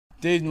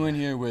Dave Nguyen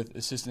here with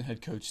assistant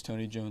head coach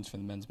Tony Jones for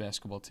the men's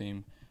basketball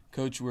team.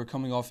 Coach, we're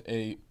coming off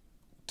a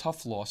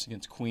tough loss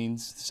against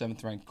Queens,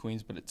 7th-ranked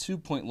Queens, but a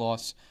 2-point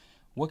loss.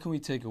 What can we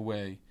take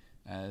away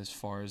as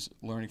far as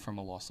learning from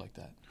a loss like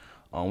that?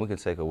 We can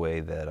take away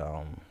that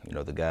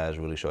the guys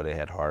really showed they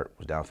had heart.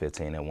 Was down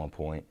 15 at one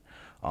point.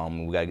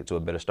 We got to get to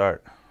a better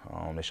start.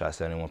 They shot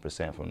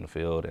 71% from the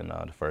field in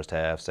the first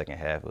half. Second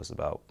half it was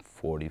about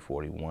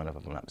 40-41,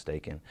 if I'm not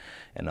mistaken.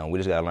 And we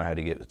just got to learn how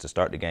to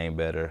start the game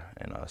better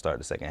and start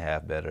the second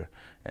half better.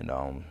 And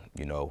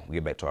we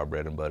get back to our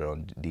bread and butter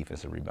on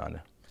defensive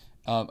rebounding.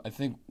 I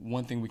think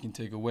one thing we can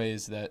take away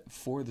is that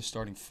for the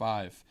starting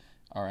five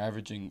are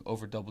averaging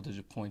over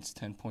double-digit points,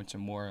 10 points or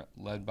more,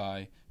 led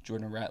by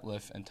Jordan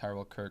Ratliff and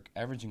Tyrell Kirk,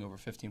 averaging over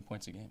 15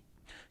 points a game.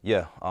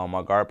 Yeah,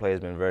 our guard play has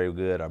been very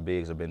good. Our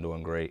bigs have been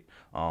doing great.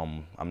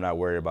 I'm not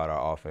worried about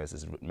our offense.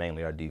 It's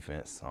mainly our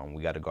defense.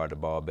 We got to guard the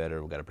ball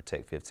better. We got to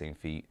protect 15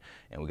 feet,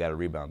 and we got to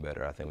rebound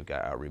better. I think we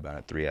got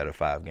out-rebounded 3 out of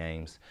 5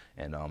 games,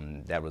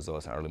 and that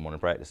results in early morning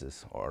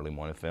practices or early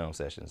morning film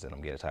sessions, and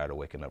I'm getting tired of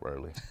waking up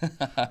early.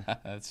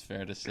 That's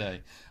fair to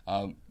say.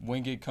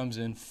 Wingate comes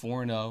in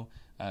 4-0.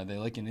 They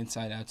like an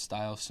inside-out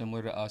style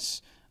similar to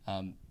us.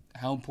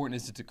 How important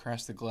is it to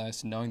crash the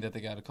glass knowing that they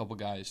got a couple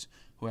guys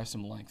who have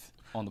some length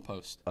on the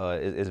post?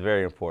 It's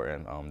very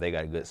important. They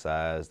got good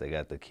size. They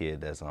got the kid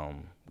that's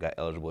got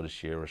eligible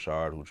this year,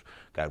 Rashard, who's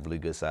got really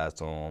good size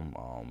to him.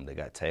 They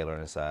got Taylor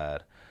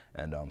inside,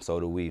 and so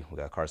do we. We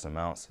got Carson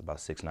Mounts, about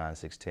 6'9",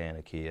 6'10",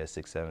 a kid at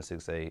 6'7",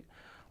 6'8".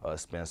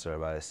 Spencer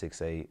about at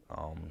 6'8".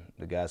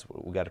 The guys,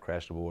 we got to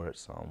crash the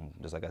boards.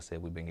 Just like I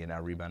said, we've been getting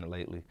out rebounded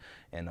lately,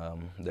 and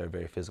they're a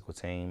very physical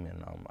team.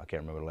 And I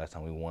can't remember the last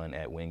time we won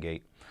at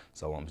Wingate,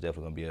 so it's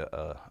definitely going to be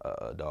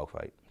a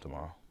dogfight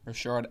tomorrow.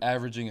 Rashard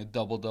averaging a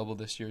double-double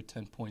this year,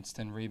 10 points,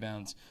 10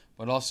 rebounds,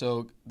 but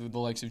also the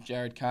likes of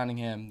Jared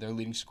Cunningham, their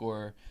leading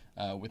scorer,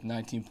 with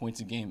 19 points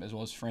a game, as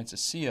well as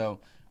Francis Sio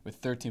with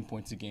 13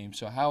 points a game.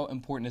 So how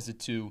important is it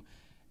to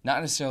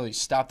not necessarily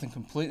stop them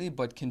completely,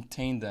 but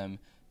contain them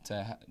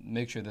to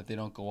make sure that they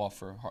don't go off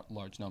for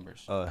large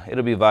numbers?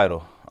 It'll be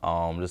vital.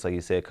 Just like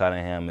you said,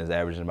 Cunningham is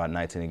averaging about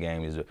 19 a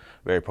game. He's a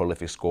very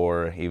prolific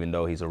scorer, even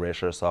though he's a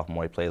redshirt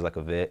sophomore. He plays like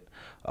a vet.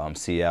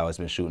 Siao has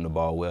been shooting the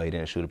ball well. He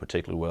didn't shoot it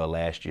particularly well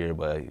last year,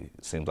 but it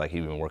seems like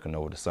he's been working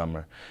over the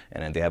summer.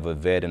 And then they have a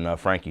vet in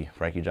Frankie.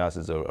 Frankie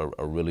Johnson's a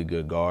really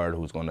good guard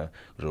who's a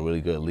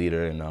really good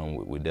leader,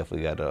 and we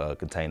definitely got to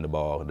contain the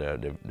ball. They're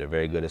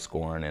very good at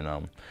scoring,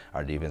 and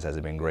our defense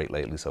hasn't been great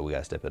lately, so we got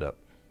to step it up.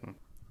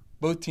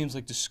 Both teams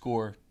like to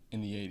score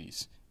in the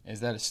 80s. Is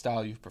that a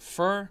style you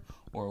prefer,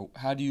 or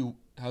how do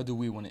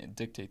we want to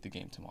dictate the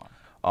game tomorrow?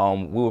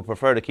 We would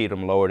prefer to keep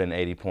them lower than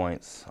 80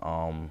 points.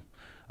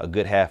 A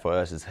good half for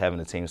us is having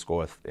the team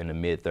score in the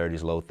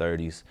mid-30s, low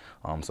 30s.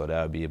 So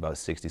that would be about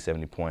 60,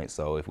 70 points.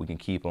 So if we can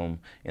keep them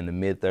in the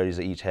mid-30s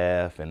of each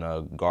half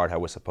and guard how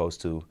we're supposed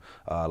to,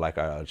 like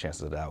our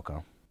chances of the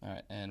outcome. All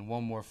right, and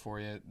one more for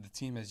you. The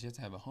team has yet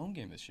to have a home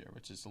game this year,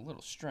 which is a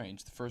little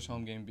strange, the first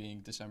home game being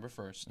December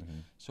 1st.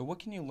 So what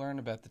can you learn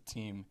about the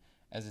team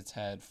as it's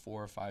had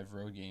 4 or 5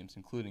 road games,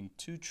 including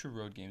 2 true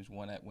road games,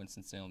 one at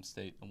Winston-Salem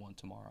State and one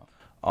tomorrow?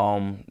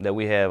 That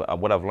we have,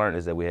 what I've learned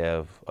is that we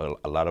have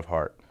a lot of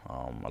heart.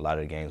 A lot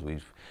of the games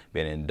we've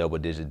been in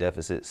double-digit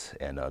deficits,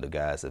 and the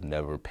guys have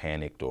never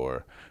panicked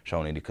or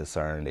shown any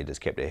concern. They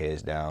just kept their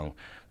heads down.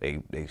 They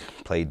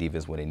played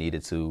defense when they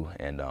needed to,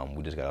 and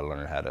we just got to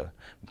learn how to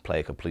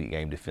play a complete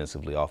game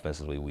defensively.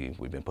 Offensively,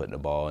 we've been putting the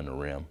ball in the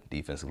rim.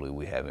 Defensively,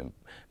 we haven't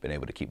been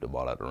able to keep the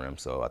ball out of the rim,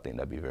 so I think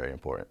that'd be very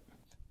important.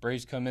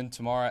 Braves come in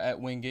tomorrow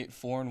at Wingate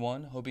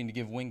 4-1, hoping to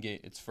give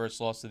Wingate its first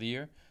loss of the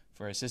year.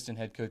 For assistant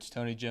head coach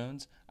Tony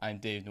Jones, I'm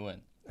Dave Nguyen.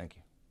 Thank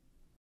you.